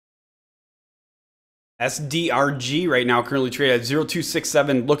SDRG right now currently traded at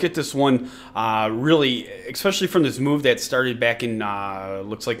 0267. Look at this one, really, especially from this move that started back in,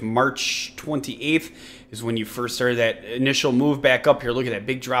 looks like March 28th is when you first started that initial move back up here. Look at that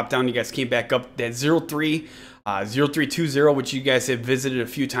big drop down. You guys came back up. That 0320, which you guys have visited a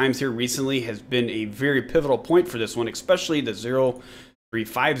few times here recently, has been a very pivotal point for this one, especially the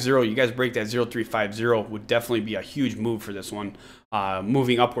 0350. You guys break that 0350 would definitely be a huge move for this one,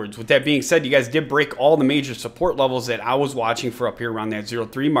 moving upwards. With that being said, you guys did break all the major support levels that I was watching for up here around that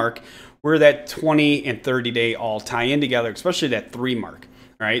 03 mark, where that 20 and 30 day all tie in together, especially that 3 mark.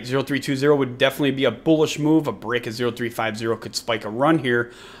 All right, 0320 would definitely be a bullish move. A break of 0350 could spike a run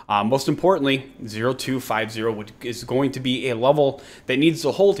here. Most importantly, 0250 is going to be a level that needs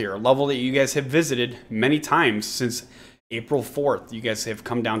to hold here, a level that you guys have visited many times since April 4th. You guys have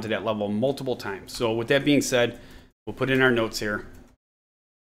come down to that level multiple times. So with that being said, we'll put in our notes here.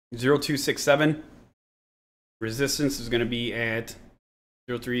 0267, resistance is going to be at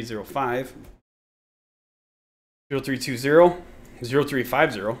 0305, 0320,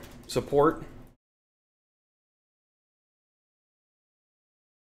 0350, support,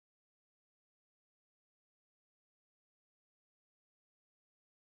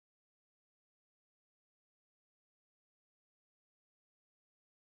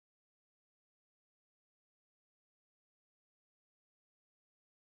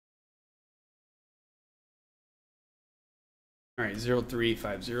 all right,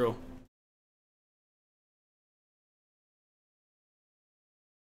 0350.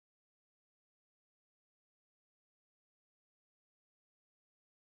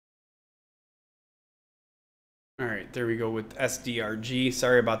 All right, there we go with SDRG.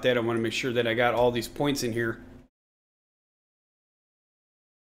 Sorry about that. I want to make sure that I got all these points in here.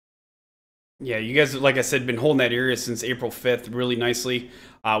 Yeah, you guys, like I said, been holding that area since April 5th really nicely.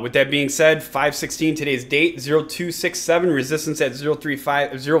 With that being said, 5/16 today's date, 0267, resistance at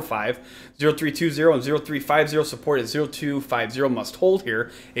 0305, 0320, and 0350, support at 0250 must hold here.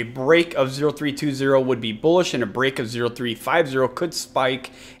 A break of 0320 would be bullish, and a break of 0350 could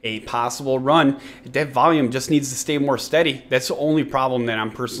spike a possible run. That volume just needs to stay more steady. That's the only problem that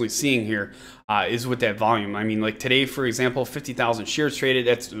I'm personally seeing here. Is with that volume. I mean, like today, for example, 50,000 shares traded.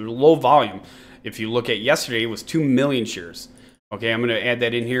 That's low volume. If you look at yesterday, it was 2 million shares. Okay, I'm going to add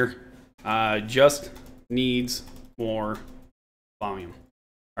that in here. Just needs more volume.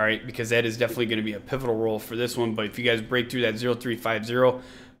 All right, because that is definitely going to be a pivotal role for this one. But if you guys break through that 0350,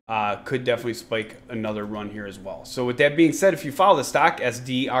 could definitely spike another run here as well. So with that being said, if you follow the stock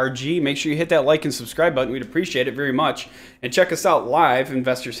SDRG, make sure you hit that like and subscribe button. We'd appreciate it very much. And check us out live,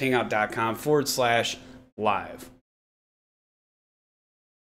 investorshangout.com/live.